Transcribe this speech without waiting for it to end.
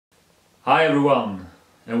Hi everyone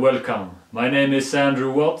and welcome. My name is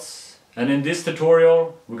Andrew Waatz and in this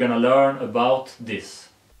tutorial we're gonna learn about this.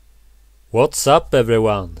 What's up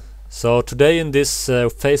everyone? So today in this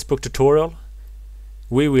Facebook tutorial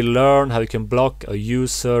we will learn how you can block a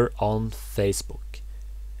user on Facebook.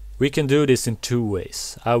 We can do this in two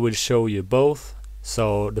ways. I will show you both.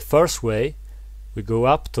 So the first way, we go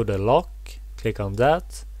up to the lock, click on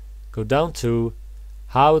that, go down to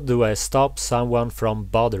how do I stop someone from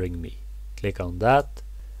bothering me? Click on that,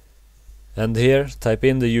 and here type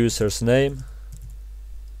in the user's name,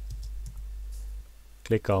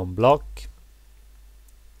 click on block,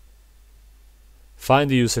 find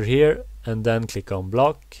the user here and then click on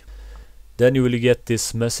block. Then you will get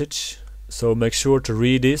this message, so make sure to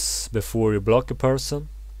read this before you block a person.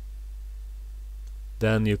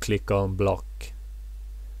 Then you click on block.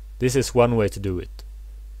 This is one way to do it.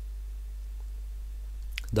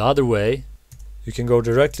 The other way, you can go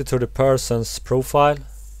directly to the person's profile,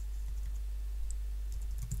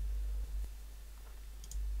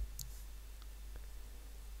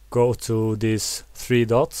 go to these three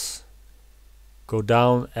dots, go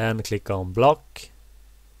down and click on block.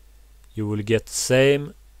 You will get the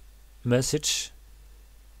same message,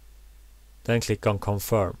 then click on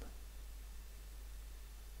confirm.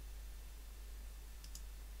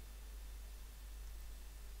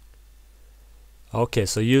 Okay,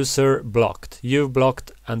 so user blocked. You've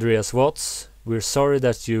blocked Andreas Waatz. We're sorry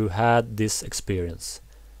that you had this experience.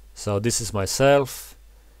 So this is myself.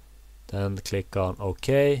 Then click on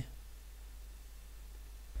OK.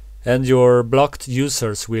 And your blocked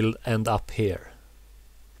users will end up here.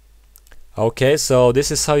 Okay, so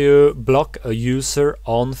this is how you block a user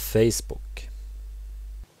on Facebook.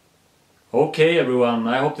 Okay everyone,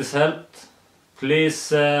 I hope this helped. Please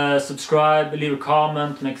subscribe, leave a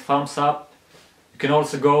comment, make a thumbs up. You can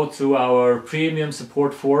also go to our premium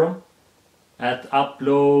support forum at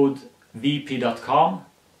uploadvp.com,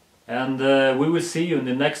 and we will see you in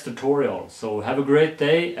the next tutorial. So have a great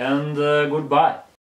day and goodbye.